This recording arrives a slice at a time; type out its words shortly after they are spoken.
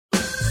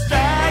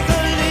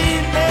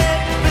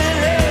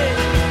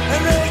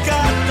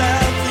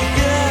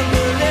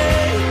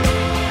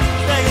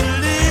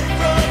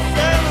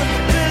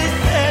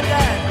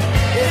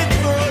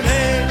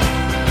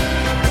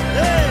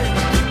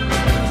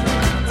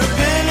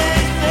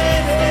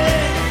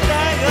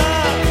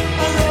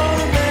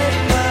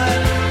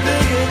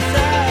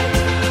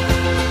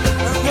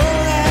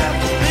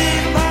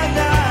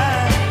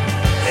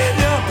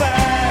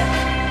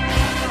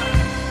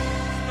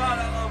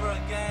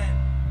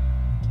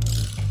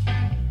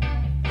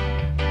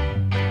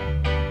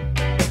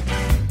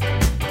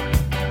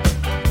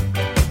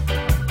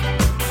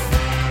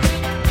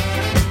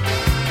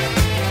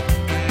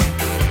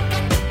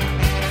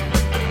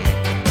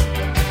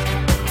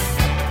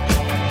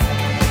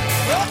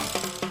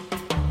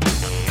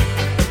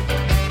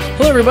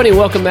everybody.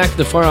 Welcome back to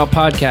the Far Out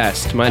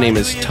Podcast. My name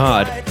is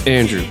Todd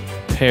Andrew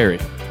Perry,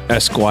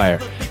 Esquire.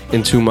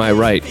 And to my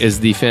right is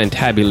the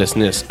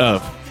fantabulousness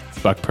of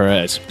Buck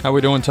Perez. How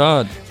we doing,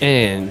 Todd?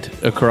 And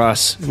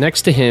across,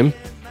 next to him,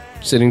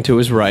 sitting to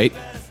his right,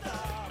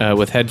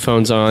 with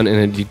headphones on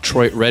and a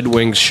Detroit Red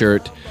Wings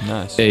shirt.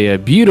 Nice. A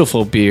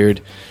beautiful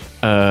beard,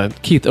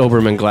 Keith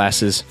Olbermann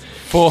glasses.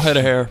 Full head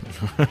of hair.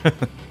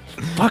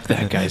 Fuck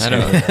that guy's I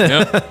know. hair.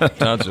 Yep.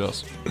 Todd's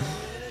jealous.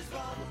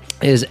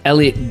 Is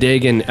Elliot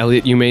Dagan.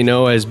 Elliot, you may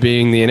know as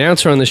being the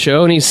announcer on the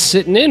show, and he's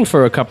sitting in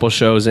for a couple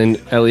shows. And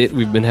Elliot,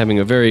 we've been having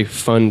a very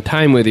fun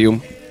time with you.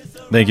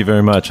 Thank you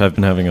very much. I've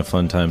been having a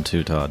fun time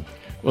too, Todd.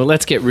 Well,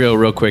 let's get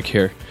real quick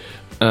here.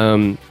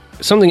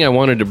 Something I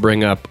wanted to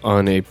bring up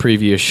on a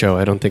previous show,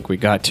 I don't think we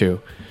got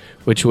to,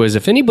 which was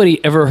if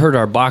anybody ever heard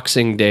our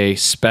Boxing Day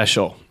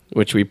special,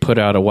 which we put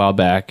out a while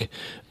back.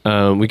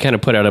 We kind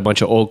of put out a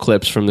bunch of old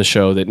clips from the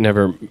show that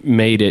never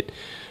made it.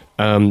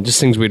 Just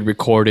things we'd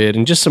recorded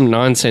and just some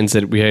nonsense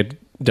that we had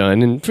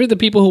done. And for the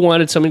people who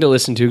wanted something to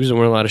listen to, because there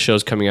weren't a lot of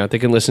shows coming out, they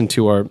can listen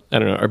to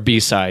our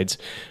B-sides,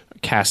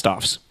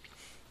 cast-offs.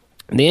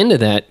 And the end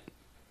of that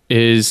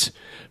is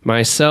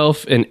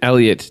myself and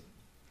Elliot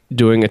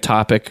doing a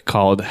topic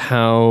called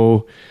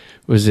how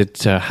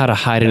to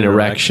hide an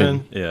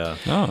erection. Yeah.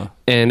 Oh.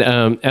 And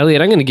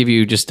Elliot, I'm going to give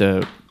you just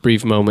a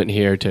brief moment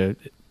here to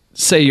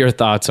say your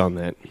thoughts on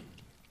that.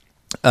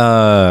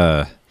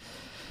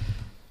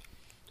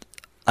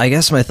 I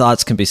guess my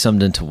thoughts can be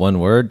summed into one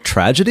word: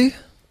 tragedy.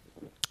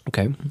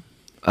 Okay.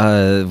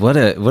 What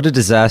a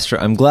disaster.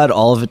 I'm glad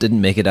all of it didn't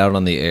make it out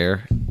on the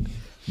air,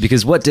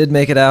 because what did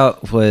make it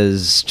out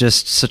was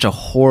just such a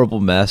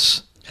horrible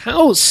mess.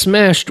 How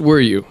smashed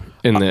were you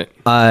in that?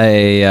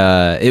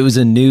 It was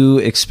a new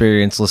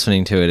experience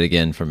listening to it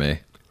again for me.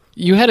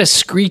 You had a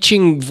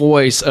screeching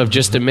voice of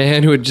just a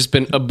man who had just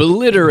been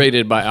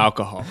obliterated by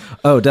alcohol.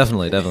 Oh,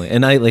 definitely.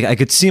 And I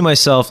could see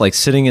myself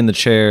sitting in the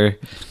chair,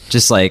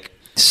 just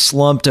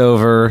slumped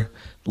over,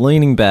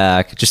 leaning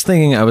back, just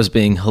thinking I was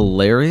being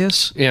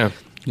hilarious. Yeah.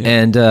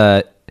 And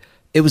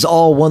it was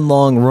all one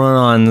long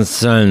run-on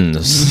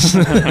sentence.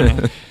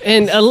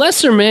 And a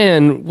lesser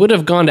man would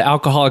have gone to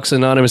Alcoholics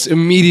Anonymous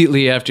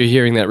immediately after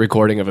hearing that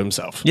recording of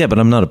himself. Yeah, but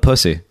I'm not a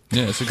pussy.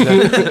 Yes,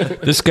 exactly.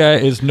 This guy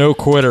is no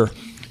quitter.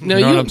 No,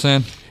 you know what I'm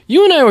saying?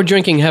 You and I were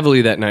drinking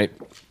heavily that night.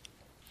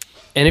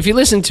 And if you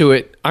listen to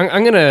it,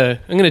 I'm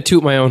gonna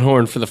toot my own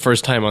horn for the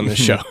first time on this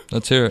show.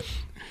 Let's hear it.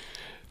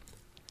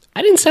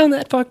 I didn't sound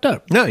that fucked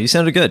up. No, you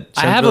sounded good.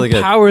 I have really a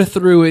power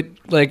through it,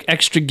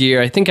 extra gear.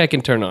 I think I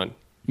can turn on.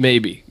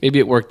 Maybe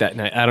it worked that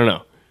night. I don't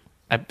know.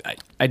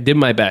 I did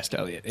my best,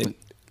 Elliot.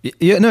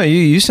 Yeah, no,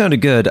 you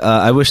sounded good.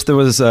 I wish there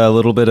was a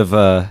little bit of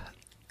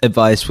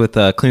advice with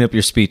clean up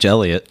your speech,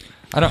 Elliot.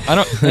 I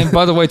don't. And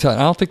by the way, Todd,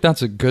 I don't think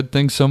that's a good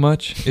thing so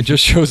much. It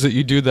just shows that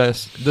you do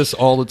this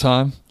all the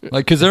time.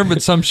 Because there have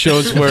been some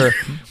shows where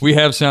we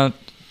have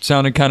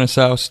sounded kind of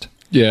soused.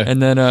 Yeah.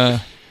 And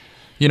then,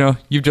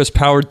 you've just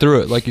powered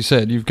through it. Like you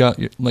said, you've got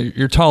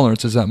your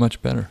tolerance is that much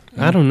better.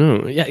 I don't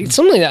know. Yeah, it's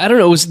something I don't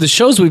know. It was the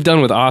shows we've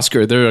done with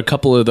Oscar. There are a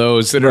couple of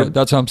those that are.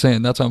 That's what I'm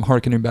saying. That's what I'm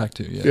hearkening back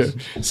to. Yes.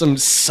 Yeah, some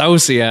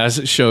sousy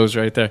ass shows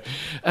right there.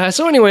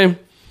 So anyway,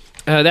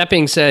 that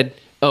being said,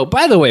 oh,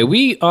 by the way,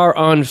 we are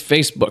on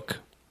Facebook.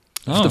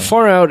 Oh. The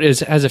Far Out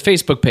has a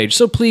Facebook page,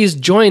 so please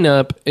join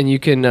up, and you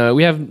can.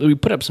 We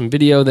put up some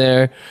video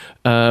there.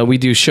 We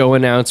do show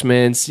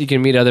announcements. You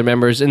can meet other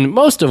members, and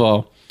most of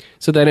all,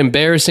 so that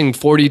embarrassing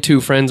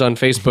 42 friends on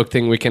Facebook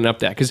thing, we can up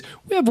that because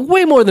we have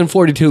way more than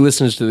 42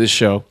 listeners to this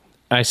show.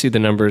 I see the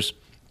numbers.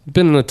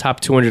 Been in the top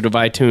 200 of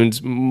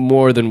iTunes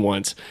more than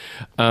once.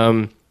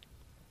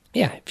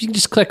 Yeah, if you can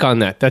just click on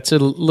that, that's a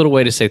little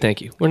way to say thank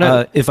you. We're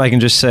not. If I can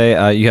just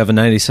say, you have a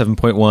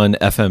 97.1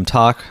 FM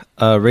talk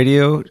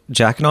radio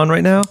jacking on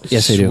right now.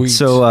 Yes, I do. Sweet.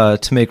 So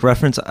to make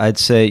reference, I'd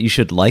say you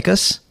should like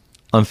us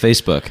on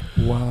Facebook.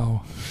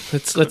 Wow.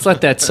 Let's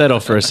let that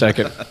settle for a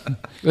second.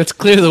 Let's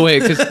clear the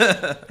way because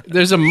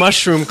there's a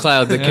mushroom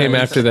cloud that came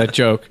after that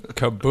joke.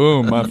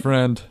 Kaboom, my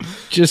friend.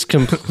 Just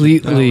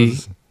completely,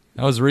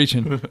 I was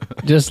reaching.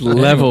 just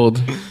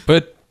leveled.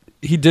 But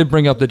he did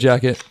bring up the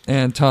jacket,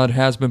 and Todd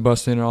has been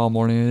busting it all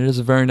morning, and it is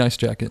a very nice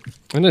jacket.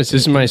 I know, this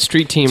is my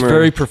street It's teamer.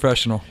 very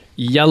professional.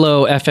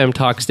 Yellow FM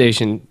talk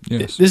station.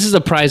 Yes. This is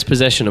a prized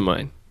possession of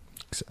mine.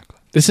 Exactly.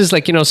 This is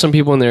some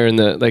people when they're in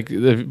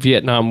the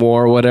Vietnam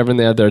War or whatever, and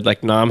they have their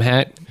Nam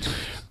hat.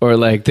 Or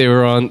they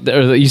were on,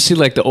 or you see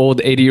the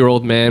old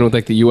 80-year-old man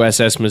with the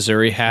USS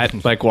Missouri hat,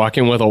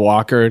 walking with a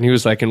walker, and he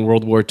was in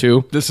World War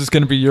II. This is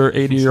going to be your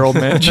 80-year-old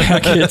man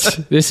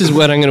jacket. This is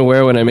what I'm going to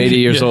wear when I'm 80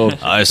 years old.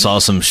 I saw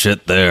some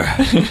shit there.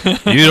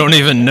 You don't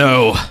even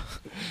know.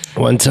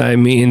 One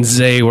time, me and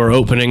Zay were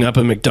opening up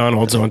a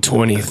McDonald's on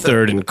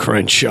 23rd and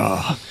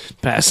Crenshaw,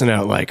 passing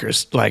out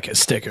Leica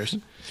stickers.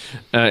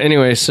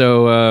 Anyway,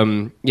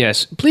 so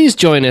yes, please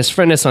join us,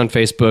 friend us on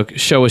Facebook,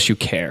 show us you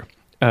care.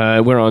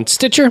 We're on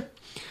Stitcher.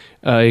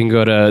 You can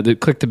go to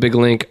click the big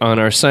link on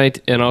our site,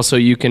 and also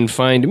you can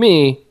find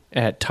me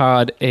at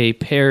Todd A.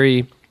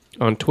 Perry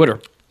on Twitter.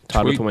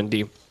 Todd Tweet. with one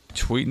D.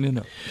 Tweeting it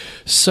up.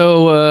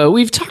 So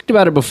we've talked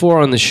about it before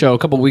on the show. A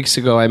couple weeks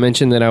ago, I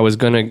mentioned that I was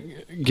going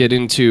to get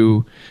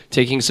into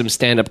taking some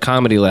stand-up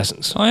comedy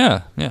lessons. Oh,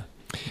 yeah. Yeah.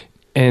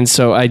 And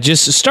so I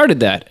just started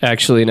that,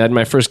 actually, and I had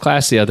my first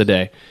class the other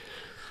day.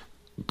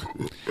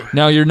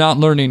 Now you're not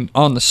learning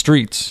on the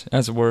streets,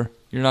 as it were.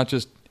 You're not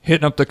just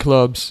hitting up the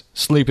clubs,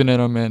 sleeping in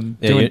them, and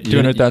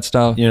doing it that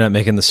style. You're not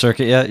making the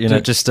circuit yet? You're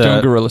not just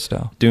doing guerrilla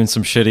style. doing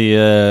some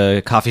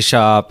shitty coffee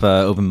shop,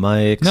 open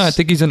mics? No, I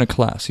think he's in a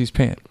class. He's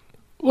paying.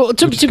 Well,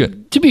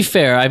 to be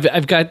fair,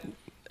 I've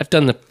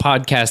done the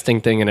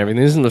podcasting thing and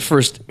everything. This is the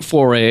first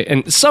foray,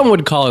 and some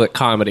would call it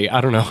comedy.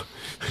 I don't know.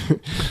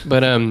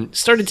 But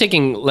started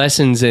taking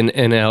lessons in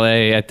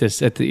LA at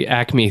the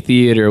Acme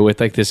Theater with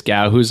like this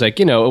gal who's like,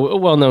 a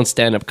well-known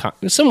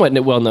somewhat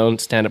well-known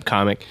stand-up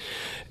comic.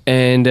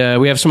 And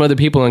we have some other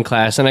people in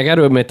class. And I got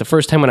to admit, the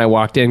first time when I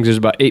walked in, because there's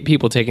about 8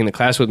 people taking the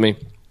class with me,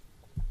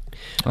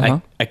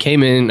 I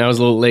came in, I was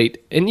a little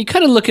late, and you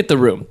kind of look at the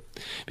room.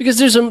 Because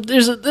there's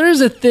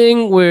a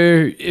thing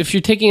where if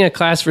you're taking a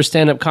class for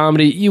stand-up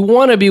comedy, you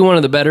want to be one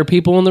of the better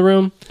people in the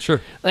room.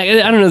 Sure. Like,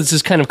 I don't know, this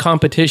is kind of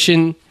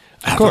competition.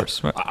 Of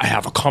course. Right. I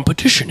have a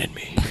competition in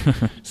me.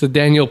 It's the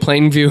Daniel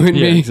Plainview in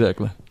Yeah, me.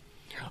 exactly.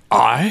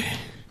 I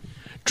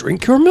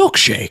drink your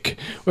milkshake.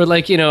 Or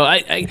like,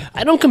 I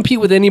don't compete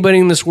with anybody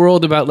in this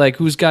world about like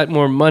who's got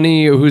more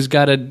money or who's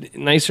got a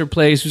nicer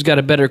place, who's got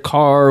a better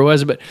car, or who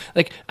has a better...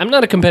 Like, I'm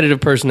not a competitive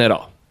person at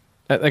all.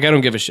 Like, I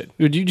don't give a shit.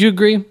 Do you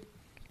agree?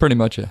 Pretty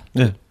much, yeah.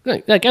 Yeah.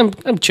 Like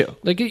I'm chill.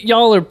 Like,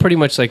 y'all are pretty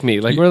much like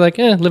me. Like, we're like,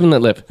 live and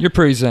let live. You're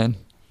pretty zen.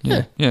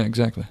 Yeah. Yeah,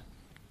 exactly.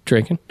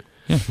 Drinking.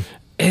 Yeah.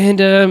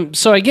 And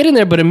so I get in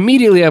there, but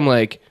immediately I'm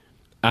like,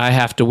 I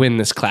have to win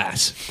this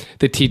class.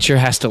 The teacher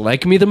has to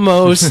like me the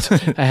most.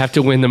 I have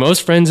to win the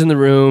most friends in the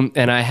room,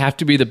 and I have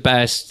to be the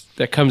best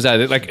that comes out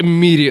of it, like,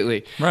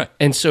 immediately. Right.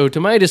 And so to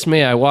my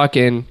dismay, I walk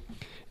in,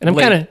 and I'm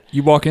kind of...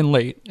 You walk in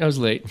late. I was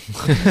late.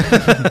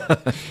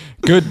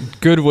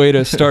 Good way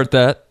to start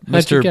that,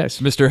 How'd you guess?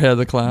 Mr. Head of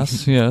the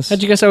class. Yes.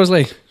 How'd you guess I was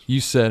late? You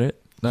said it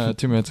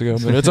 2 minutes ago,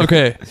 but it's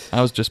okay.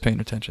 I was just paying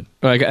attention.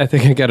 Well, I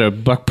think I got a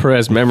Buck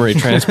Perez memory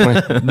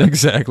transplant.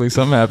 Exactly.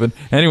 Something happened.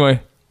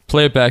 Anyway,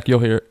 play it back. You'll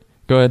hear it.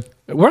 Go ahead.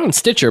 We're on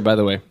Stitcher, by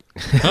the way.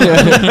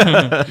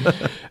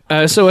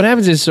 So what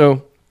happens is,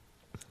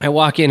 I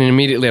walk in and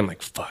immediately I'm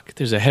like, fuck,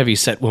 there's a heavy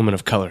set woman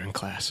of color in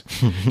class.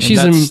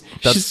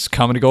 That's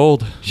comedy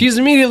gold. She's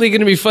immediately going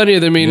to be funnier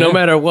than me no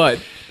matter what.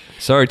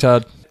 Sorry,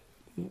 Todd.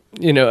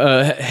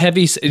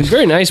 Heavy,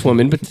 very nice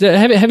woman, but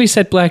heavy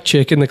set black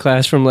chick in the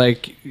class from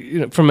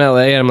from LA.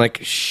 And I'm like,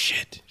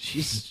 shit,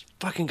 she's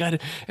fucking got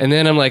it. And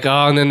then I'm like,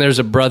 oh, and then there's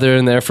a brother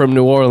in there from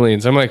New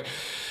Orleans. I'm like,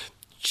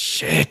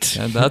 shit.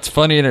 And that's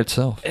funny in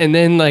itself. And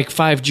then like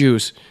 5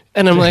 Jews.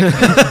 And I'm like,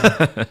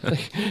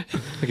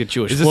 like a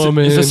Jewish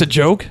woman. Is this a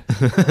joke?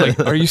 Like,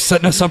 are you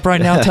setting us up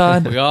right now,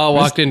 Todd? We all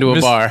walked into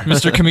a bar.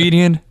 Mr.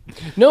 Comedian.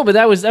 No, but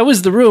that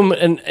was the room,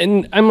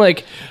 and I'm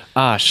like,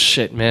 ah,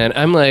 shit, man.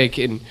 I'm like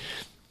in,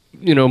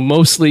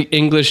 mostly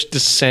English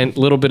descent, a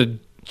little bit of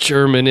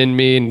German in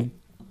me, and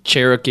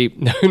Cherokee.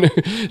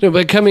 No,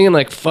 but coming in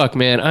like, fuck,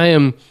 man, I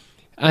am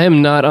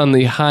not on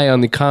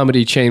the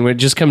comedy chain when it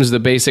just comes to the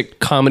basic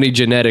comedy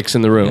genetics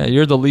in the room. Yeah,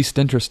 you're the least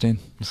interesting.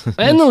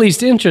 And the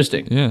least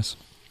interesting. Yes.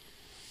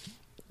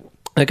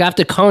 Like, I have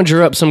to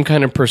conjure up some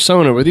kind of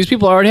persona where these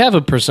people already have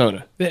a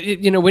persona.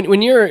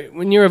 When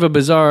you're of a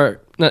bizarre,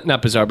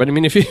 not bizarre, but I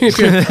mean, if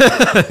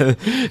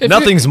you're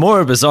Nothing's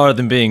more bizarre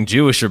than being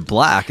Jewish or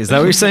black. Is that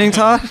what you're saying,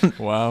 Todd?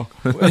 Wow.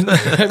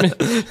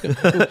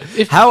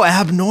 How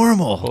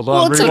abnormal. Hold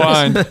on,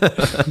 rewind.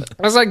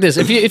 I was like this.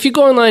 If you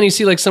go online and you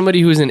see like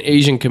somebody who's an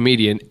Asian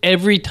comedian,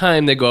 every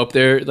time they go up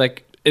there,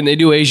 like, and they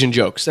do Asian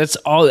jokes. That's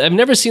all. I've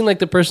never seen like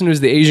the person who's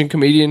the Asian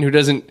comedian who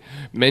doesn't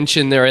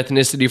mention their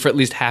ethnicity for at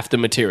least half the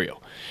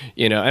material.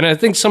 And I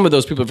think some of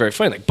those people are very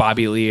funny. Like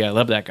Bobby Lee, I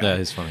love that guy. Yeah,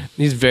 he's funny.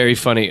 He's very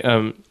funny.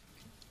 No?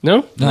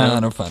 No, I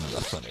don't find it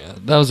that funny.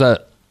 That was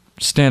that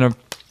stand-up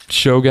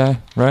show guy,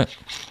 right?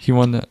 He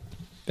won that.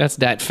 That's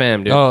Dat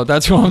Fam, dude. Oh,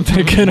 that's who I'm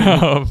thinking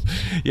of.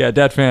 Yeah,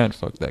 Dat Fan.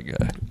 Fuck that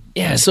guy.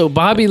 Yeah, so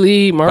Bobby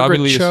Lee,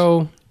 Margaret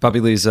Cho. Bobby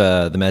Lee's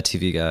the Mad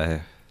TV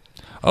guy.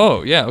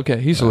 Oh, yeah,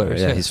 okay. He's hilarious.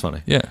 Yeah, he's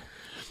funny. Yeah.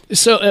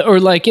 So, or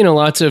like,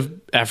 lots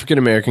of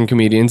African-American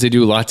comedians, they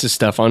do lots of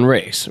stuff on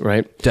race,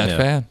 right? Dat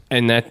Fan.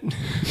 And that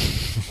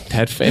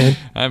fan.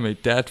 I'm a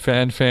Dat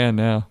Fan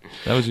now.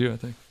 That was you, I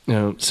think.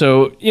 No.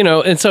 So,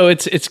 and so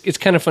it's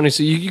kind of funny.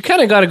 So you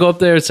kind of got to go up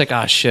there. It's like,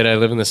 oh shit, I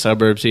live in the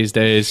suburbs these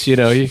days. You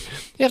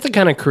have to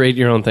kind of create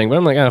your own thing. But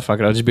I'm like, oh, fuck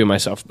it. I'll just be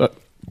myself. But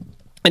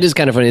it is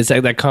kind of funny. It's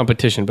like that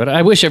competition. But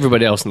I wish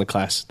everybody else in the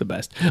class the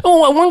best.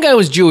 Oh, one guy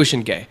was Jewish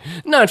and gay.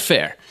 Not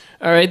fair.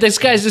 All right, this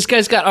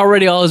guy's got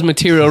already all his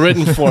material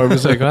written for him.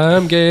 It's like,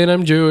 I'm gay and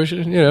I'm Jewish,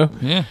 Yeah.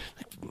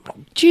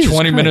 Jesus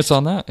 20 Christ. minutes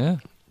on that, yeah.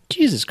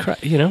 Jesus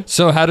Christ,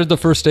 So how did the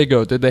first day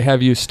go? Did they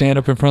have you stand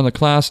up in front of the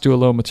class, do a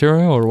little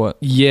material, or what?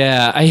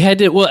 Yeah, I had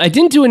to. Well, I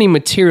didn't do any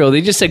material.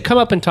 They just said, come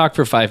up and talk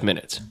for 5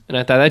 minutes. And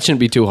I thought that shouldn't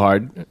be too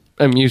hard.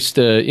 I'm used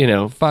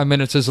to, 5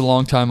 minutes is a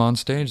long time on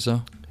stage,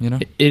 though,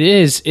 It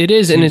is. And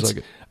Seems it's... like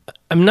it.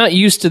 I'm not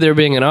used to there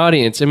being an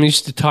audience. I'm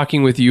used to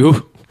talking with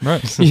you,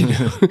 Right. you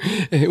know,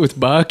 with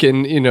Buck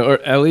and, you know,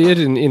 or Elliot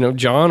and, you know,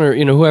 John or,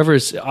 you know,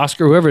 whoever's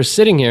Oscar, whoever's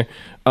sitting here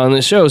on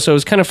the show. So it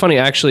was kind of funny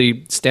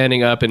actually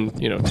standing up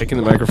and, you know, taking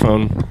the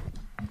microphone.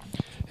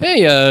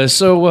 Hey,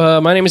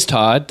 so my name is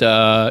Todd,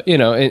 you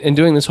know, and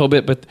doing this whole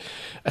bit. But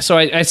so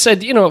I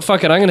said, you know,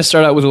 fuck it, I'm going to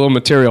start out with a little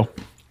material.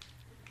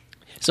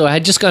 So I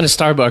had just gone to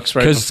Starbucks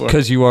right before.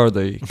 Because you are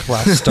the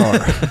class star.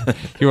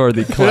 You are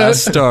the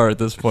class star at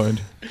this point.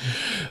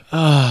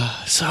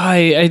 So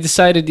I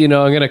decided, you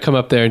know, I'm going to come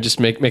up there and just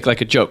make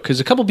like a joke. Because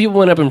a couple people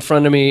went up in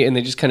front of me and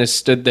they just kind of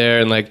stood there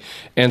and like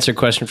answered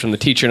questions from the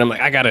teacher. And I'm like,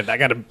 I got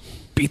to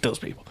beat those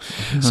people.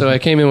 So I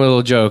came in with a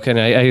little joke. And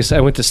I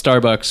went to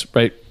Starbucks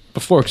right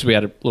before because we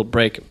had a little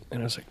break.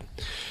 And I was like,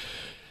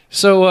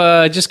 so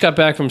I just got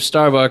back from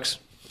Starbucks.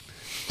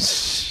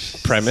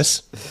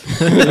 Premise.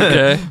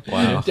 Okay.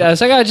 Wow. Yeah,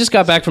 so I just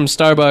got back from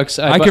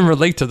Starbucks. I can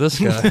relate to this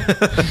guy.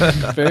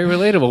 Very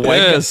relatable.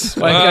 Yes.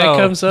 White guy Wow.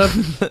 comes up,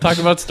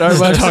 talking about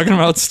Starbucks. Talking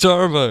about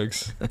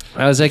Starbucks.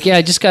 I was like, yeah,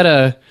 I just got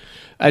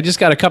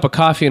a cup of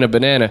coffee and a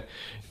banana.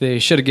 They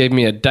should have gave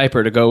me a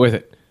diaper to go with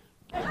it.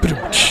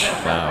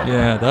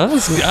 Yeah, that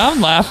was.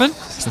 I'm laughing.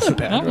 It's not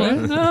bad, right?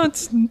 No,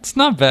 it's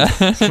not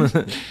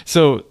bad.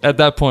 So at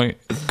that point,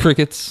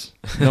 crickets.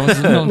 No,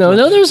 No,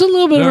 there was a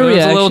little bit of a There was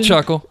reaction. a little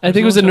chuckle. I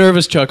think it was a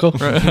nervous chuckle.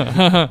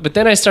 But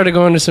then I started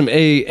going to some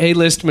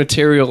A-list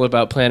material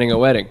about planning a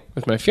wedding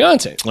with my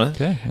fiance.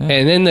 Okay. Yeah.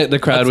 And then the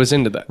crowd was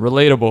into that.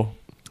 Relatable.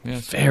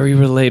 Very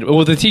relatable.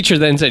 Well, the teacher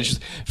then said, she's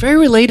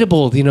very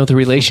relatable, you know, the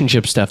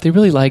relationship stuff. They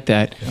really like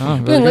that. Oh, But very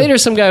then good. later,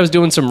 some guy was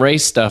doing some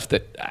race stuff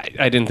that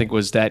I didn't think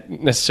was that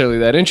necessarily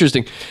that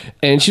interesting.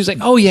 And she was like,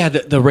 oh, yeah,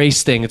 the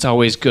race thing, it's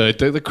always good.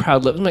 The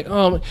crowd loves. I'm like,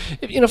 oh,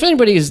 if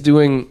anybody is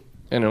doing,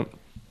 you know,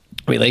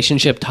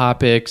 relationship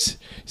topics,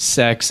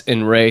 sex,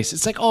 and race,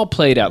 it's like all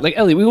played out. Like,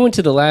 Ellie, we went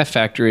to the Laugh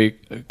Factory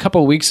a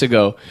couple of weeks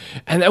ago,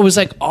 and that was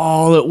like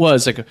all it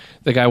was. Like,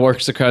 the guy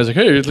works the crowd, he's like,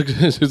 hey, look,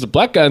 there's a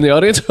black guy in the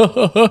audience.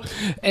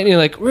 And you're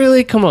like,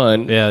 really? Come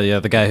on. Yeah,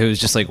 the guy who's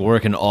just like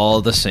working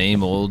all the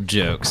same old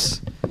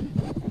jokes.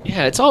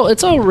 Yeah, it's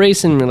all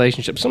race and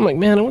relationships. So I'm like,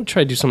 man, I want to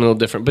try to do something a little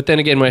different. But then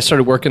again, when I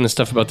started working the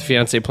stuff about the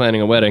fiance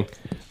planning a wedding,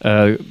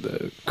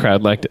 the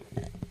crowd liked it.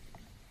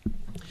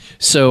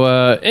 So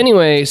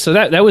anyway, so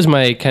that was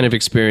my kind of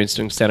experience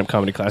doing stand-up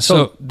comedy class.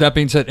 So that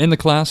being said, in the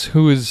class,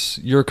 who is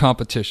your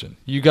competition?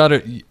 You got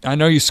to. I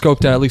know you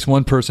scoped out at least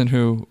one person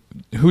who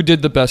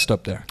did the best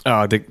up there.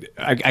 I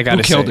got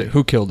to say,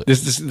 Who killed it?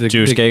 This is the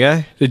Jewish gay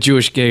guy? the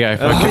Jewish gay guy.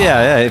 Oh,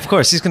 yeah, of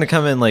course. He's going to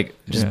come in like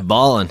just Yeah.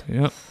 balling.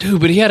 Yep.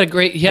 Dude, but he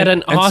had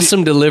an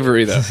awesome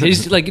delivery though.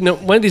 He's like, you know,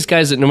 one of these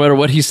guys that no matter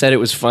what he said, it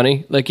was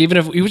funny. Like even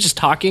if he was just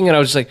talking, and I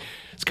was just like,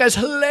 this guy's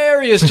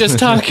hilarious just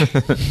talking.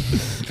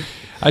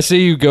 I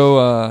see you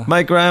go.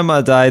 My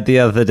grandma died the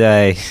other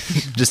day.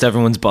 Just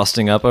everyone's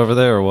busting up over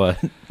there or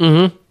what?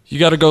 You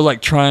got to go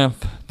like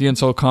Triumph, the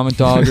insult comment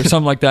dog, or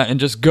something like that, and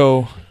just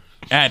go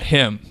at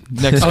him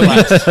next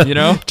class. You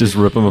know? Just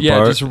rip them apart.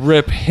 Yeah, just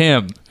rip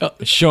him.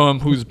 Show him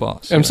who's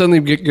boss. I'm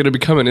suddenly going to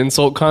become an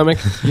insult comic.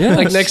 Yes.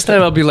 Like next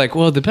time I'll be like,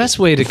 well, the best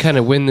way to kind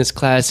of win this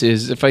class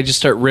is if I just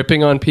start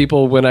ripping on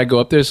people when I go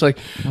up there. It's like,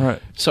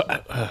 Right. so,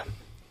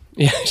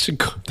 yeah, I should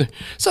go up there.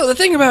 So the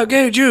thing about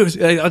gay Jews,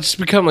 I'll just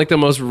become like the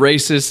most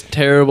racist,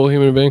 terrible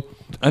human being.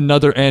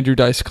 Another Andrew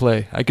Dice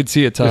Clay. I could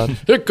see it, Todd.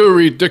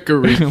 Hickory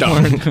dickory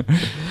dock.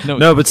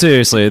 No, but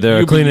seriously, they're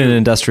You clean be and you.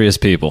 industrious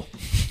people.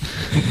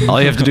 All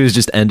you have to do is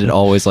just end it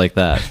always like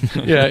that.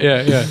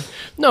 Yeah.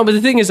 No, but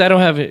the thing is, I don't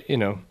have it, you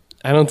know,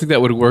 I don't think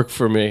that would work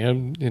for me.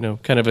 I'm, you know,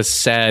 kind of a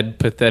sad,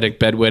 pathetic,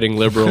 bedwetting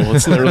liberal.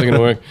 It's not really going to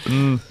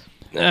work.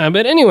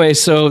 But anyway,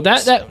 so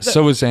that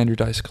So is Andrew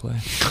Dice Clay.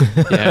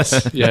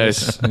 yes.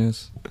 Yes.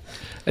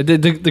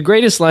 The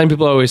greatest line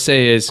people always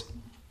say is,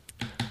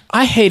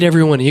 I hate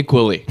everyone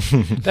equally.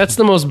 That's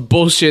the most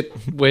bullshit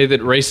way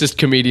that racist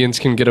comedians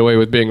can get away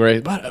with being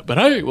racist.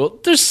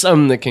 But there's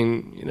some that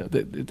can, you know,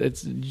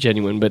 that's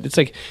genuine, but it's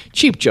like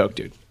cheap joke,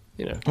 dude.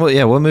 You know. Well,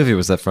 yeah, what movie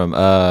was that from?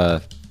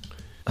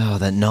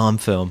 That Nom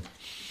film.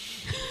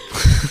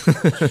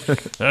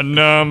 A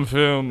numb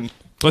film.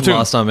 Let's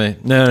Lost on me.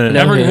 No.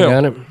 Never hang Hill.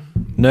 on it.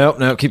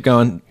 No, keep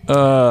going.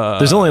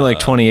 There's only like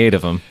 28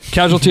 of them.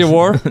 Casualty of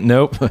War.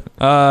 Nope.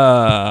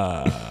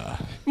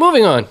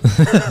 Moving on.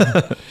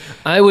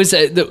 I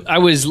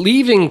was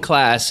leaving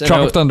class. And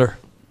Tropic Thunder.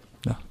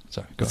 No,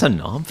 sorry. Go It's ahead.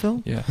 a Nom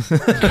film? Yeah,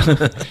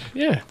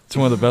 Yeah, it's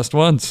one of the best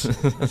ones.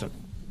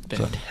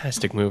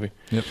 fantastic movie.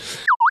 Yep.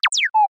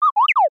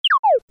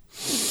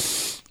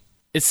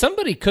 Is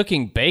somebody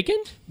cooking bacon?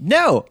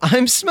 No,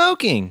 I'm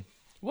smoking.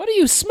 What are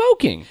you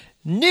smoking?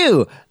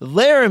 New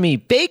Laramie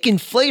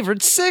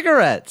bacon-flavored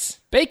cigarettes.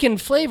 Bacon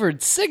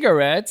flavored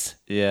cigarettes.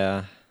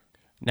 Yeah.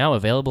 Now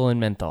available in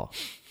menthol.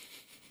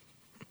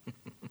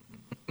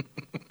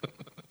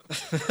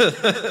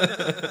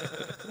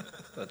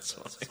 That's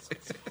funny.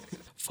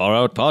 Far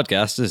Out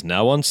Podcast is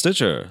now on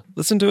Stitcher.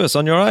 Listen to us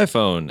on your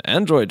iPhone,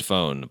 Android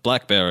phone,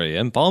 BlackBerry,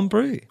 and Palm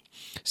Pre.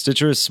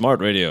 Stitcher is smart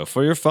radio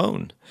for your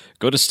phone.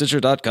 Go to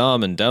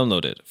Stitcher.com and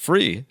download it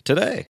free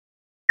today.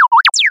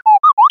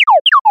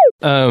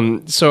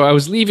 So I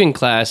was leaving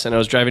class and I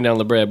was driving down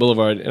La Brea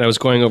Boulevard and I was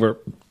going over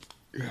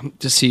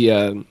to see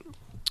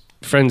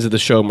friends of the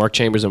show, Mark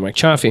Chambers and Mike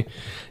Chaffee.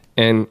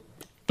 And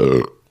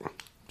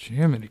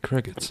Jiminy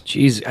crickets.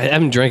 jeez, I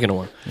haven't drank in a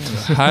while.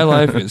 High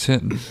life is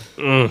hitting.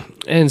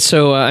 And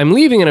so I'm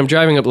leaving and I'm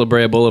driving up La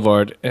Brea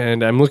Boulevard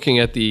and I'm looking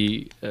at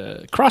the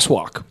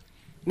crosswalk.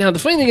 Now, the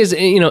funny thing is,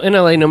 in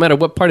LA, no matter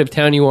what part of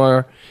town you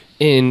are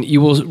in,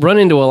 you will run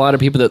into a lot of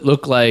people that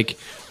look like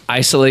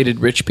isolated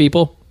rich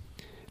people.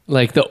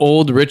 Like the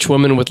old rich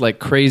woman with like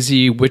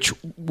crazy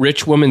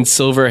rich woman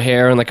silver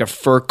hair and like a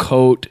fur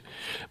coat,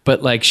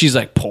 but like she's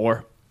like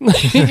poor.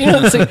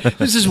 It's like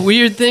there's this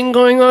weird thing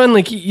going on.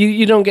 Like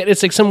you don't get.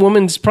 It's like some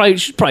woman's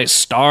she's probably a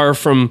star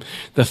from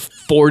the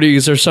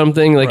 40s or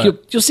something. Like Right.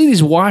 you'll see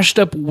these washed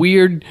up,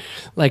 weird,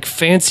 like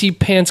fancy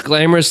pants,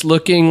 glamorous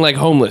looking, like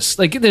homeless.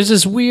 Like there's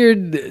this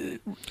weird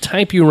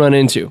type you run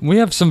into. We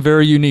have some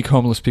very unique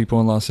homeless people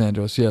in Los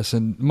Angeles, yes,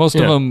 and most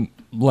of Yeah. them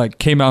like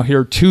came out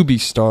here to be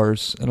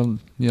stars, and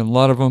a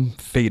lot of them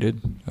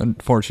faded,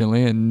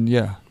 unfortunately. And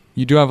yeah,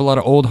 you do have a lot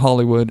of old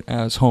Hollywood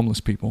as homeless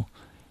people.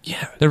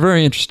 Yeah. They're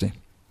very interesting.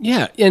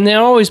 Yeah, and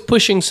they're always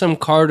pushing some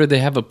cart or they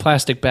have a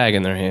plastic bag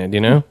in their hand,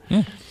 Yeah.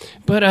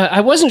 But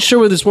I wasn't sure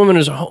whether this woman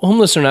was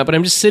homeless or not, but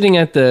I'm just sitting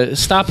at the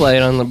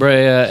stoplight on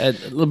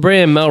La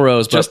Brea and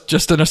Melrose. But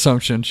Just an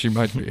assumption she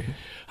might be.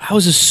 I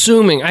was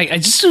assuming, I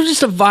just, there was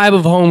just a vibe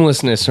of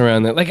homelessness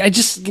around that. Like, I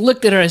just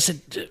looked at her, I said,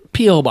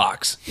 P.O.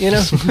 Box,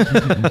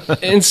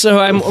 And so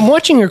I'm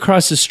watching her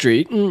cross the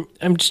street, and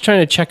I'm just trying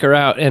to check her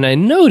out, and I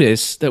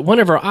notice that one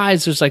of her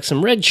eyes, there's like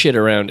some red shit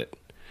around it.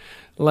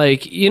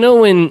 Like,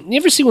 when you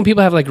ever see when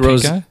people have like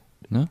Guy?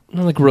 No?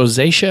 like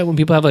rosacea, when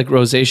people have like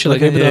rosacea, like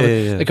Okay, maybe they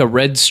have, yeah. like a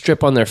red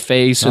strip on their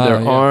face or Oh,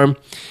 their yeah. arm.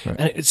 Right.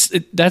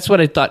 And that's what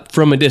I thought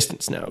from a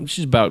distance now.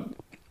 She's about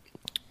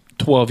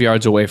 12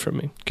 yards away from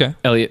me. Okay.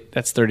 Elliot,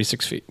 that's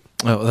 36 feet.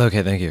 Oh,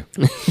 okay. Thank you.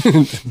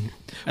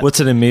 What's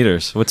it in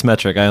meters? What's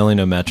metric? I only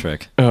know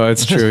metric. Oh,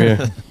 that's true,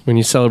 yeah. When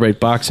you celebrate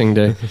Boxing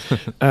Day.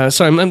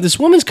 So this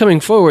woman's coming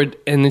forward,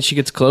 and then she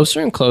gets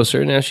closer and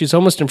closer. Now she's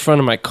almost in front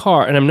of my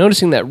car, and I'm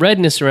noticing that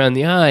redness around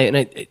the eye, and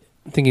I'm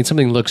thinking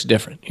something looks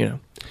different,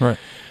 Right.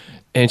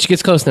 And she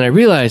gets close, and I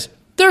realize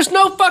there's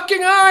no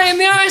fucking eye in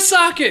the eye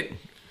socket.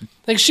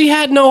 Like, she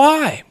had no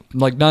eye.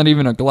 Like not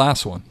even a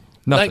glass one.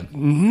 Nothing. Like,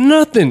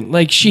 nothing.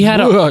 Like, she had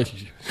a...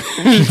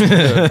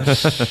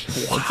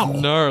 Wow.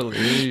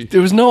 Gnarly.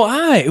 There was no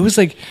eye. It was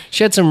like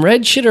she had some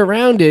red shit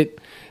around it,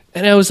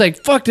 and I was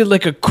like, fuck, did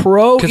like a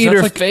crow 'Cause eat that's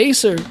her like-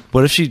 face? Or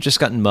What if she just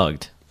gotten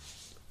mugged?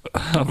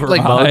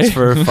 like, Mugged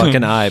for her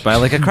fucking eye by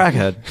like a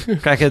crackhead.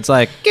 Crackhead's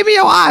like, give me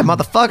your eye,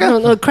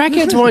 motherfucker. no,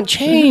 crackheads want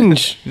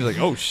change. He's like,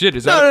 oh shit,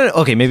 is No.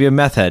 Okay, maybe a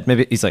meth head.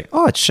 Maybe he's like,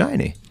 oh, it's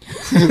shiny.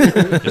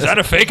 is that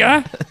a fake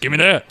eye? Give me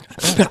that.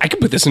 I could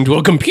put this into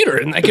a computer,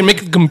 and I can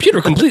make the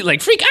computer complete,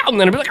 like, freak out, and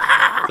then I'd be like,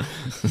 ah!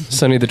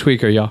 Sonny the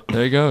Tweaker, y'all.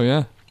 There you go,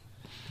 yeah.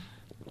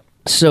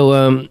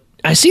 So,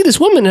 I see this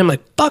woman, and I'm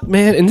like, fuck,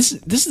 man, and this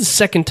is the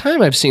second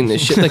time I've seen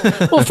this shit. Like,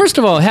 well, first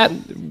of all,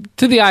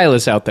 to the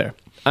eyeless out there,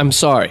 I'm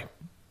sorry.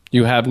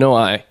 You have no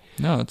eye.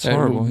 No, it's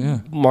horrible, yeah.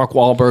 Mark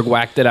Wahlberg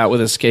whacked it out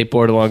with a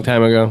skateboard a long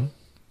time ago.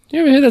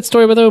 You ever hear that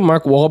story about that?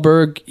 Mark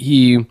Wahlberg,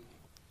 he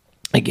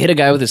hit a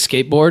guy with a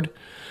skateboard,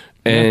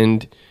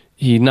 and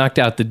he knocked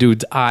out the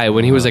dude's eye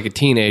when he was like a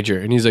teenager.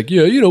 And he's like,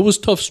 yeah, it was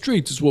tough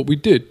streets is what we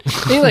did.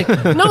 And he's like,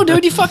 no,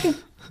 dude, you fucking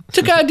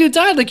took out a dude's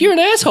eye. Like, you're an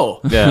asshole.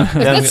 Yeah.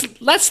 Like,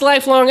 that's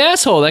lifelong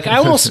asshole. Like,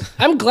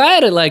 I'm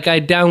glad I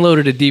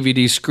downloaded a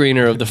DVD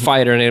screener of The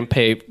Fighter and didn't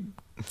pay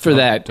for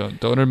that.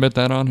 Don't admit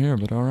that on here,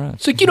 but all right.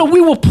 It's like,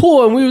 we were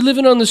poor and we were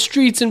living on the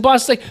streets, and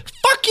Boston's like,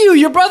 fuck you,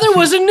 your brother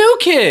was a new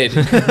kid.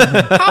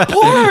 How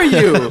poor are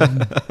you?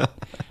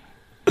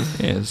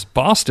 Yeah, it's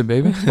Boston,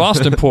 baby. It's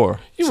Boston poor.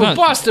 You It's were not-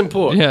 Boston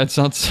poor. Yeah, it's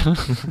not.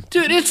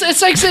 Dude,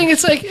 it's like saying,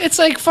 it's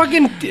like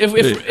fucking,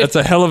 if That's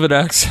a hell of an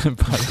accent,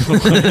 by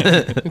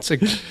the way. it's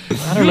like,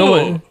 I don't know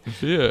what.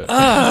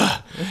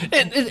 Yeah.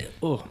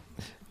 Oh.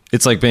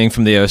 It's like being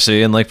from the OC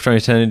and like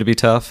pretending to be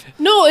tough.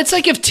 No, it's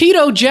like if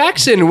Tito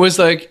Jackson was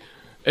like,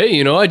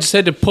 hey, I just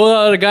had to pull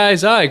out a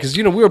guy's eye because,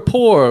 we were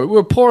poor. We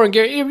were poor and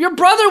Gary. Your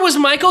brother was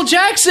Michael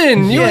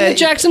Jackson. You were in the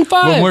Jackson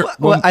 5.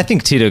 Well, I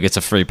think Tito gets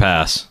a free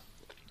pass.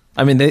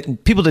 I mean,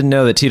 people didn't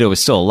know that Tito was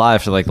still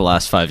alive for like the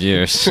last 5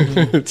 years.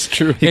 It's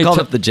true. He called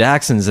up the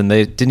Jacksons, and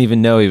they didn't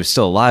even know he was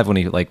still alive when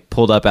he like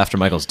pulled up after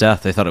Michael's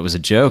death. They thought it was a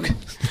joke.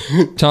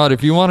 Todd,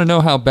 if you want to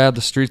know how bad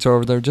the streets are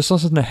over there, just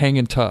listen to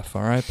Hangin' Tough,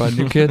 all right, by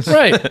New Kids.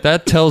 Right.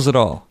 That tells it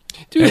all.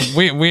 Dude.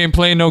 And we ain't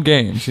playing no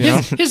games, you know?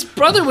 His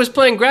brother was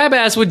playing grab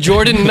ass with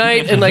Jordan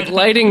Knight and like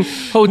lighting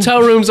hotel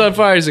rooms on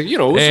fire. He's like, it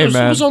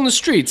was on the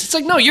streets. It's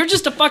like, no, you're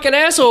just a fucking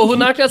asshole who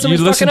knocked out You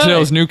somebody's listen fucking to eye.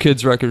 those New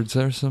Kids records,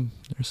 there's some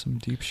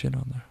deep shit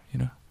on there, you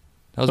know?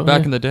 That was back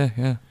yeah. in the day,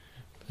 yeah.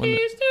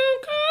 Please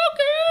don't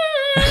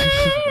go,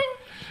 girl.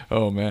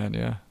 Oh, man,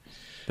 yeah.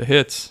 The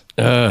hits.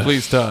 Uh.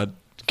 Please, Todd.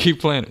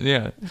 Keep playing it.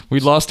 Yeah. We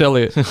lost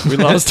Elliot. We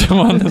lost him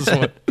on this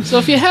one. So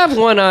if you have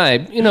one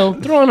eye,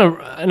 throw on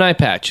an eye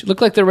patch.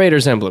 Look like the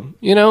Raiders emblem.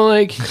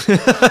 Like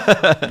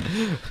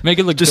Make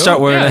it look Just dope.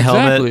 start wearing Yeah, a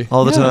helmet exactly.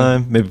 all the Yeah.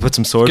 time. Maybe put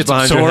some swords Get some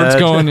behind your swords head.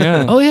 going,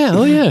 yeah. oh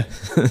yeah.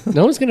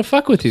 No one's gonna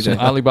fuck with you then.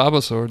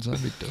 Alibaba swords,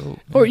 that'd be dope.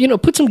 Or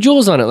put some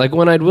jewels on it, like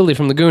One-Eyed Willie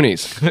from the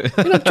Goonies.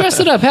 Dress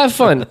it up, have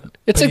fun.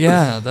 It's But like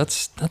yeah,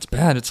 that's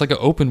bad. It's like an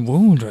open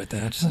wound right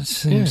there. It just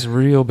seems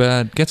real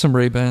bad. Get some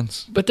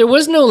Ray-Bans. But there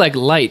was no like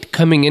light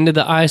coming into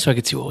the eye, so I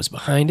could see what was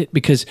behind it.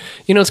 Because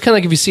it's kind of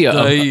like if you see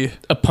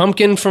a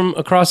pumpkin from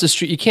across the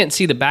street, you can't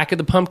see the back of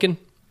the pumpkin.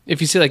 If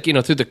you see like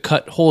through the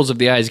cut holes of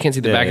the eyes, you can't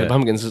see the back of the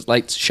pumpkin. There's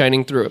lights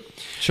shining through it.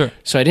 Sure.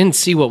 So I didn't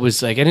see what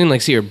was like. I didn't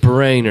like see her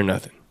brain or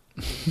nothing.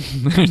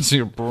 It's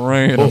your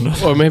brain.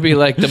 Or maybe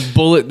like the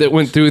bullet that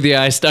went through the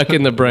eye stuck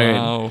in the brain.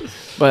 Wow.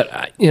 But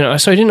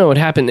so I didn't know what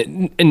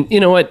happened. And you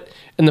know what?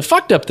 And the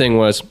fucked up thing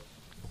was,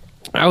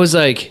 I was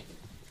like,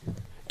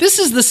 this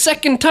is the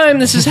second time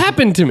this has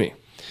happened to me.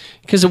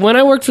 Because when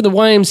I worked for the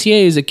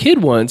YMCA as a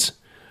kid once,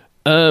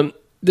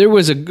 there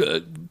was a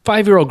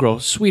 5-year-old girl,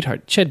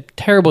 sweetheart. She had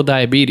terrible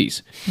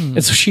diabetes,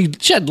 and so she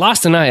had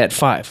lost an eye at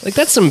 5. Like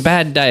that's some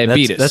bad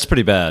diabetes. That's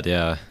pretty bad,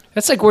 yeah.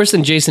 That's like worse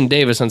than Jason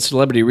Davis on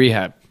Celebrity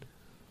Rehab.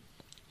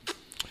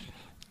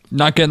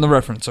 Not getting the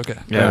reference. Okay.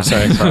 Yeah,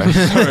 sorry.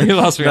 Sorry, you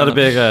lost me. Not on a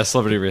big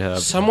celebrity rehab.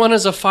 Someone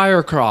is a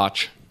fire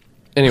crotch.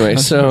 Anyway, I've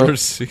so never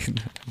seen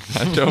that.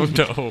 I don't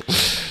know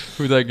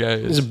who that guy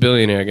he's is. a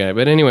billionaire guy.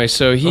 But anyway,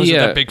 so he Oh, is it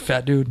that big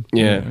fat dude?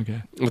 yeah,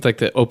 Okay. with like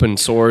the open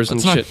sores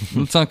and shit.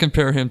 Let's not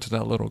compare him to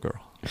that little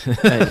girl.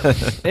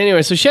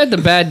 Anyway, so she had the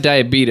bad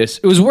diabetes.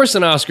 It was worse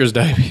than Oscar's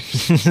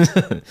diabetes.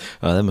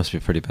 Oh, that must be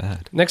pretty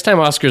bad. Next time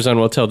Oscar's on,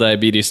 we'll tell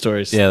diabetes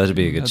stories. Yeah, that'd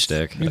be a good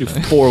shtick. We do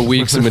 4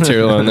 weeks of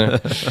material on there.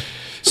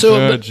 So,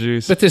 Oh, but,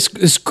 jeez. but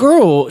this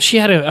girl, she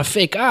had a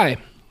fake eye.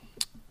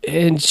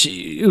 And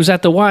it was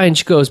at the Y, and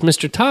she goes,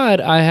 Mr.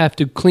 Todd, I have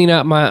to clean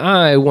out my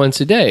eye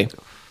once a day.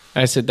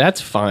 I said, that's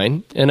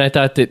fine. And I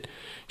thought that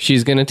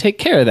she's going to take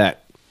care of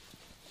that.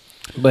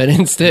 But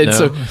instead, No.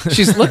 so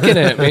she's looking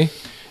at me,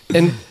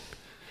 and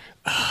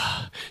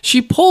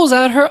she pulls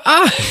out her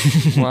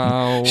eye.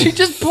 Wow. She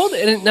just pulled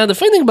it. And now, the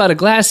funny thing about a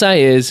glass eye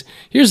is,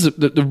 here's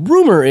the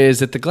rumor is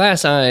that the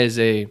glass eye is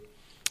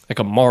like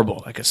a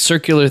marble, like a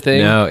circular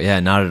thing. No, yeah,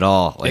 not at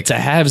all. Like, It's a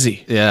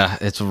halvesy. yeah,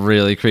 it's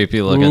really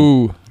creepy looking.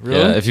 Ooh, really?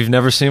 Yeah, if you've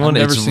never seen one,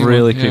 never it's seen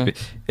really one, yeah. creepy.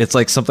 It's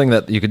like something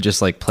that you could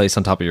just like place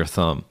on top of your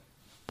thumb.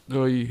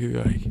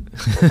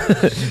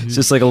 It's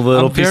just like a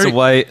little I'm piece very- of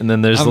white, and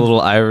then there's the I'm-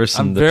 little iris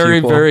and I'm the very,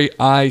 pupil. very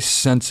eye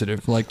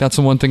sensitive. Like that's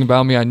the one thing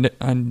about me. I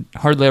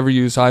hardly ever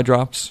use eye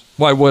drops.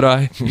 Why would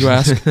I? You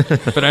ask.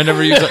 But I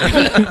never use.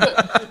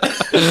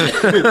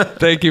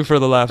 Thank you for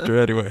the laughter.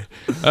 Anyway,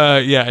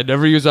 yeah, I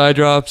never use eye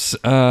drops.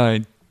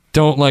 I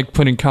don't like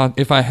putting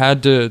if I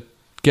had to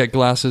get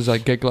glasses,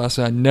 I'd get glasses.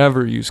 I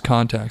never use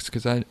contacts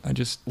because I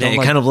just Yeah, don't it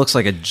like, kind of looks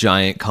like a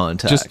giant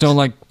contact. just don't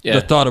like Yeah.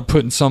 the thought of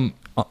putting some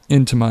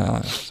into my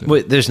eye. So-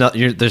 Wait, there's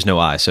no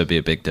eye, so it'd be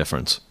a big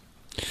difference.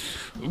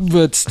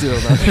 But still,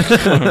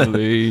 that's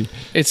totally.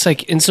 It's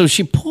like, and so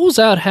she pulls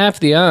out half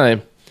the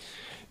eye,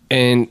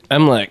 and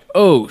I'm like,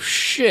 oh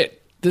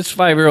shit, this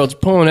 5-year-old's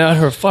pulling out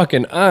her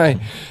fucking eye.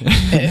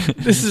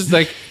 This is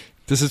like,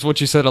 This is what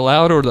you said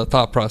aloud, or the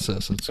thought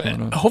process that's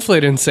going on. hopefully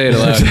I didn't say it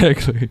aloud.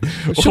 Exactly.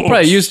 She'll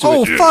probably used to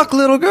Oh it. fuck,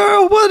 little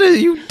girl, what are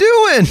you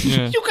doing?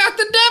 Yeah. You got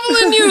the devil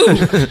in you,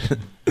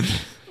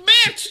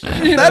 bitch.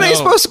 That ain't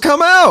supposed to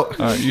come out.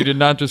 All right, you did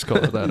not just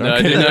call her that. No,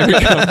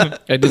 Okay.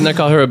 I did not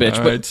call her a bitch.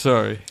 All But right,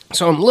 sorry.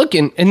 so I'm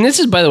looking, and this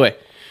is, by the way,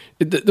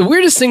 the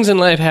weirdest things in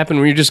life happen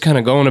when you're just kind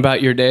of going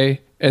about your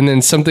day, and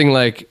then something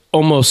like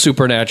almost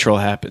supernatural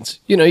happens.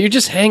 You're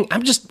just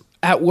I'm just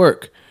at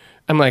work.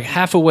 I'm like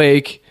half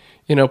awake,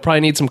 probably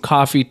need some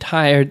coffee,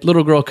 tired.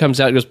 Little girl comes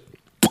out and goes,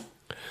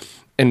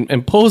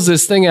 and pulls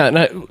this thing out,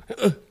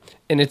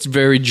 and it's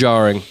very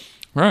jarring.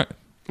 Right.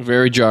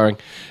 Very jarring.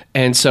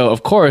 And so,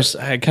 of course,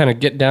 I kind of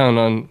get down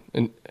on,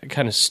 and I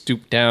kind of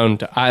stoop down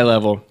to eye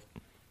level.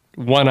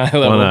 One eye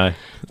level. One eye.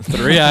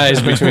 3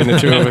 eyes between the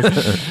two of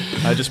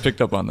us. I just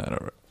picked up on that. All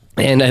right.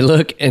 And I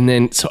look, and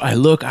then, so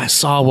I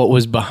saw what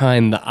was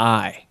behind the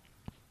eye.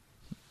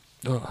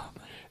 Ugh.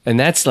 And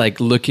that's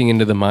like looking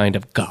into the mind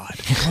of God.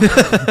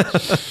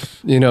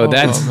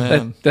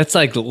 man. That's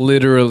like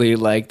literally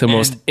like the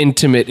most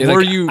intimate.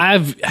 were Like, you-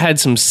 I've had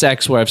some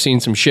sex where I've seen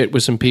some shit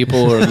with some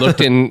people or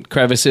looked in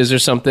crevices or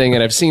something,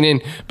 and I've seen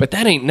in, but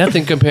that ain't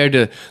nothing compared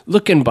to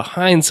looking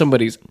behind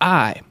somebody's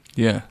eye.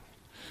 Yeah.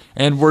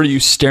 And were you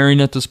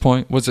staring at this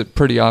point? Was it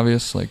pretty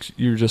obvious? Like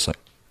you were just like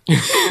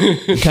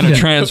kind of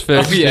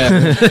transfixed. Oh,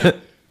 yeah.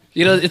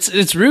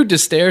 It's rude to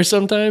stare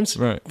sometimes.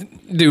 Right.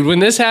 Dude, when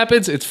this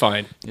happens, it's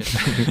fine.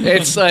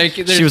 It's like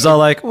She was all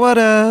like,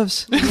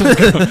 "Whatevs."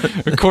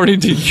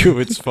 According to you,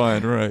 it's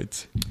fine.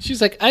 Right.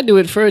 she's like, I do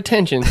it for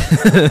attention.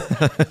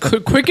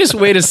 Quickest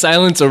way to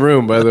silence a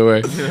room, by the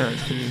way.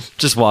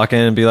 Just walk in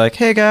and be like,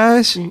 "Hey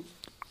guys."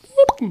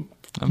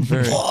 I'm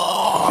very.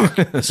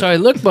 So I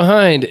look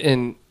behind,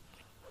 and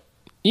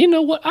you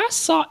know what I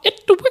saw?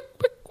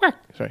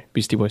 Sorry,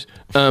 Beastie Boys.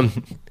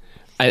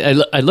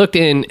 I looked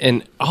in,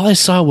 and all I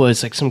saw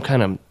was like some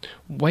kind of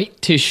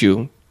white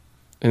tissue,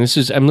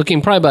 and I'm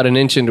looking probably about an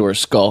inch into her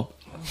skull,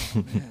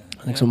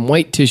 like some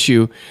white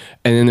tissue,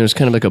 and then there's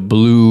kind of like a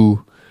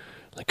blue,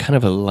 like kind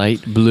of a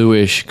light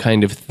bluish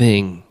kind of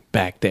thing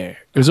back there.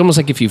 It was almost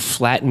like if you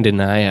flattened an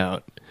eye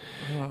out,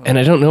 and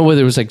I don't know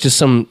whether it was like just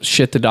some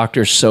shit the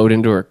doctor sewed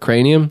into her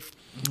cranium,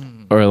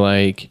 or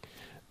like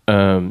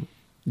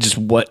just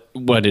what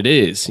it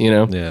is, you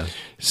know? Yeah.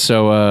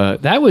 So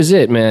that was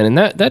it, man, and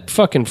that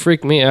fucking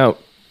freaked me out.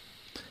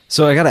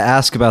 So I got to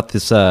ask about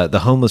this, the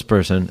homeless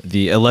person,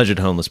 the alleged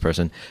homeless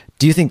person.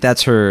 Do you think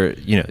that's her,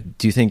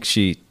 do you think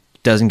she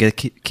doesn't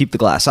keep the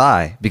glass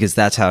eye because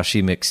that's how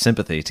she makes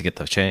sympathy to get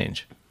the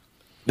change?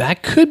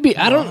 That could be.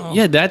 I don't.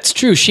 Yeah, that's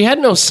true. She had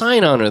no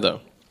sign on her though.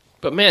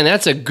 But man,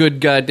 that's a good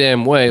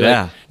goddamn way.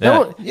 Yeah.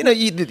 Like,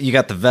 You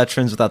got the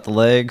veterans without the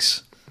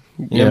legs.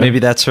 Yeah. Maybe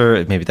that's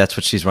her. Maybe that's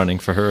what she's running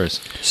for hers.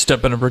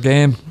 Stepping up her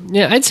game.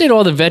 Yeah, I'd say to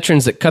all the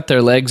veterans that cut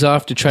their legs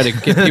off to try to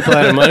get people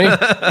out of money,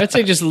 I'd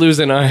say just lose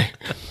an eye.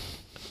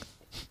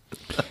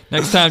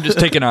 Next time, just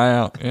take an eye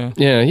out. Yeah.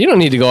 Yeah, you don't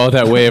need to go all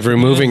that way of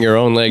removing your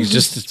own legs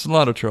just It's a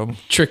lot of trouble.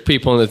 to trick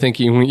people into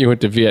thinking you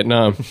went to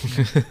Vietnam,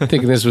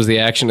 thinking this was the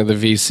action of the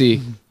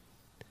VC.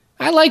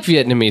 I like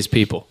Vietnamese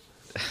people.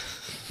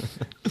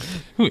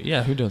 Who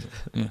doesn't?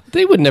 Yeah.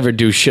 They would never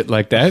do shit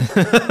like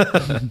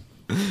that.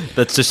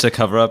 That's just a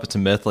cover up. It's a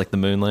myth, like the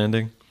moon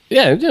landing.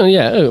 Yeah,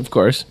 of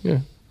course. Yeah.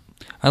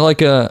 I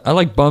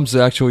like bums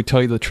that actually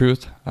tell you the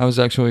truth. I was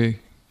actually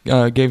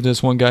gave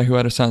this one guy who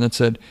had a sign that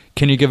said,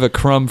 "Can you give a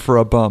crumb for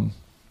a bum?"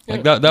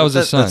 Like that was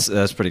his sign.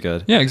 That's pretty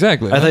good. Yeah,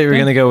 exactly. I thought you were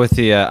gonna go with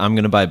the "I'm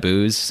gonna buy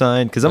booze"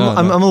 sign because I'm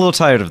a little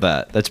tired of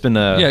that. That's been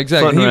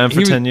exactly. floating around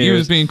for 10 years. He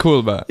was being cool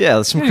about it.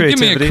 Yeah, some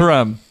creativity. Give me a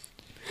crumb.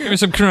 Give me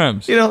some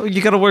crumbs. You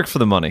got to work for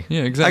the money.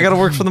 Yeah, exactly. I got to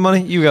work for the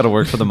money. You got to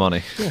work for the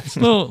money. It's a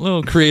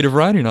little creative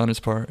writing on his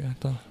part. I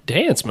thought.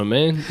 Dance, my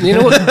man. You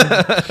know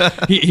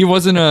what? He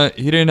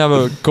didn't have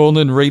a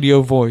golden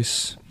radio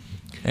voice,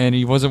 and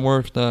he wasn't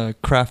worth the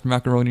Kraft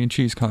macaroni and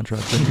cheese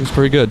contract. But he was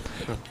pretty good.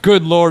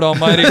 Good Lord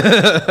Almighty!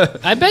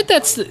 I bet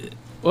that's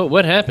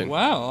what happened.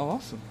 Wow,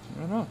 awesome. I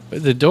don't know.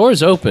 The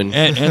door's open.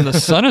 And the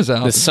sun is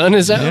out. The sun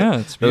is out. Yeah,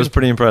 it's That was beautiful.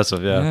 pretty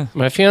impressive. Yeah.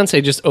 My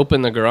fiance just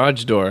opened the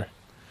garage door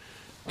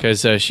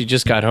because she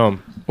just got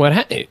home.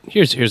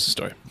 Here's the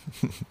story.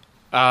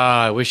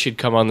 I wish she'd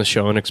come on the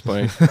show and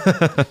explain.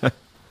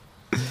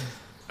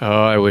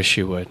 Oh, I wish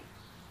she would.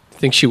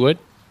 Think she would?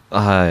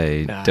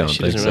 I Nah, don't she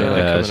think doesn't so.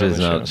 really like Yeah, coming on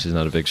the show. she's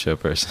not a big show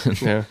person.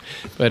 Yeah.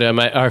 But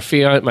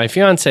my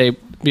fiance,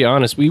 be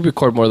honest, we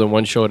record more than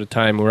one show at a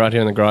time. We're out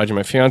here in the garage, and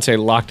my fiance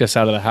locked us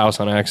out of the house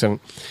on accident.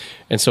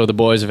 And so the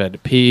boys have had to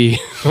pee,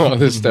 all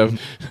this stuff.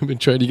 I've been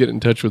trying to get in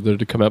touch with her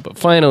to come out, but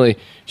finally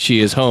she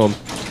is home.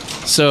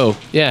 So,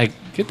 yeah,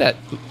 get that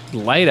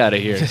light out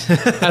of here.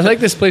 I like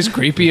this place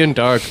creepy and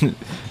dark.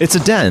 It's a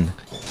den.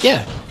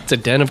 Yeah, it's a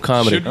den of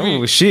comedy. Should we-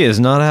 Oh, she is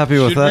not happy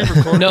with Should we that.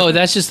 record? No,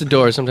 that's just the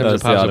door. Sometimes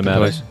That's it pops the up in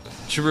automatic.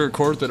 place. Should we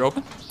record with it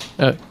open?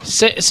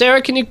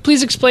 Sarah, can you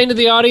please explain to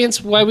the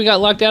audience why we got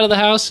locked out of the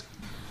house?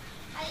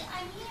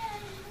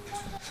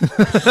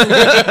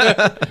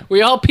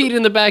 We all peed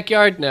in the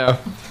backyard now.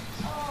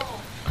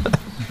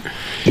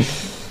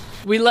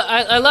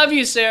 I love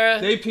you, Sarah.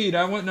 They peed.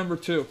 I went number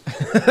 2.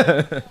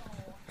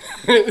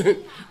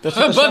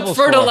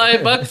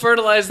 Buck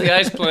fertilized the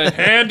ice plant.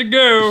 Had to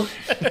go.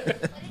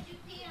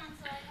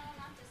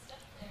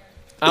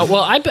 Well,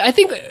 I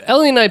think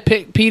Ellie and I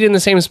peed in the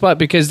same spot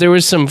because there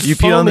was some. You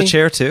peed on the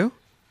chair too?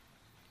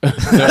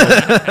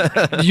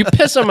 You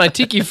piss on my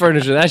tiki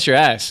furniture. That's your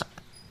ass.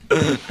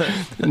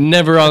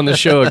 Never on the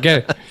show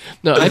again.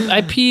 No,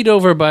 I peed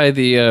over by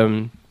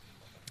the.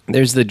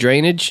 There's the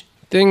drainage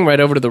thing right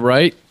over to the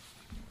right.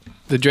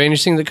 The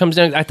drainage thing that comes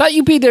down. I thought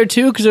you peed there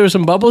too because there were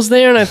some bubbles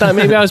there, and I thought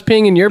maybe I was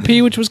peeing in your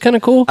pee, which was kind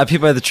of cool. I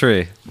peed by the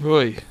tree.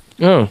 Boy.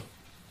 Oh,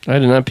 I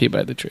did not pee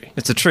by the tree.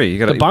 It's a tree. You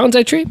got The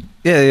bonsai tree?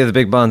 Yeah, the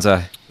big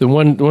bonsai. The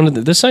one of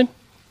this side?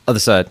 Other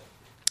side.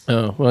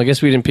 Oh, well, I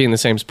guess we didn't pee in the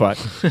same spot.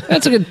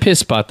 That's a good piss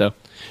spot, though.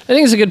 I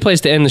think it's a good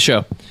place to end the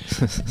show.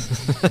 This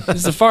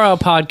is the Far Out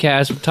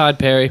Podcast with Todd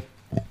Perry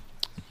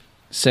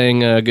saying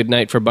good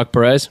night for Buck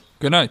Perez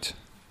Good night.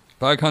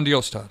 Bye, con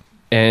Dios, Todd.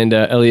 and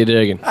Elliot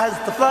Diggin. As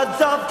the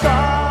floods of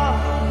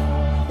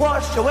God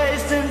washed away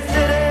Sin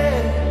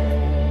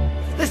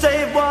City, they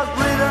say it was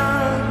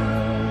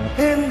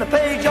written in the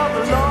page of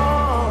the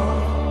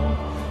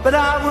law. But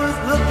I was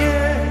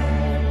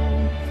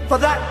looking for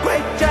that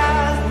great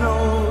jazz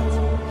note,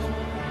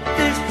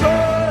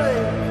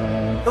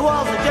 destroy the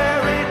walls of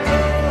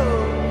Jericho,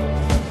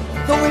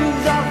 the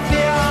wings of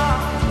fear,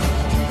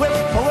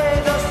 whip away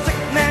the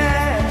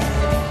sickness,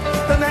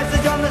 the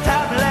message on the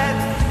tablet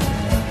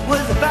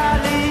was a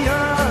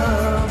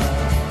Valium,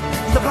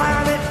 the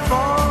planet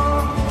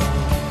form,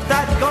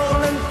 that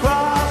golden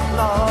cross,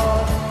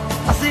 Lord.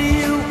 I see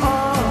you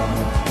on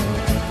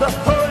the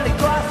holy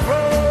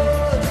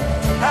crossroads.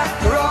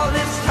 After all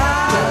this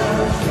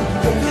time,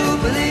 you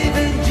believe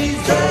in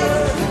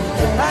Jesus.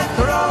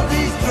 After all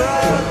these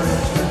drugs,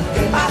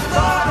 I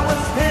thought it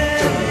was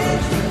him.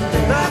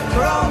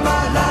 After all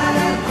my lying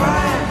and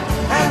crying.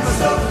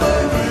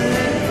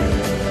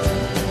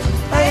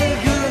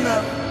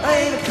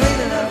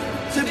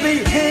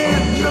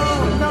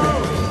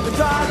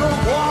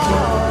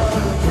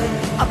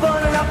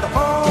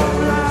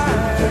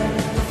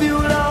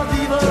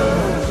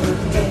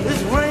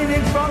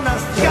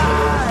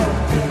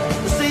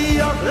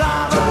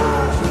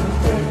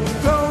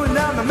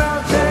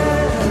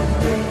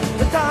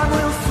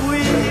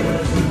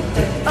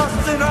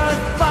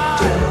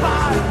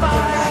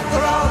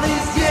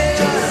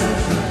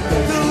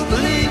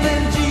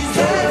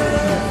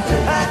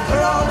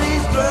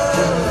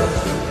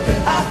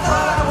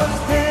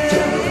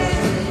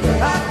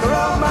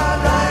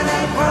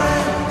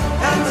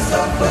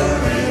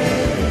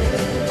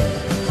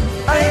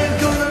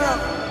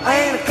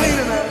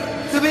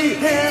 leave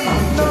him.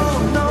 No,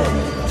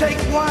 no, take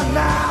one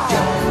now.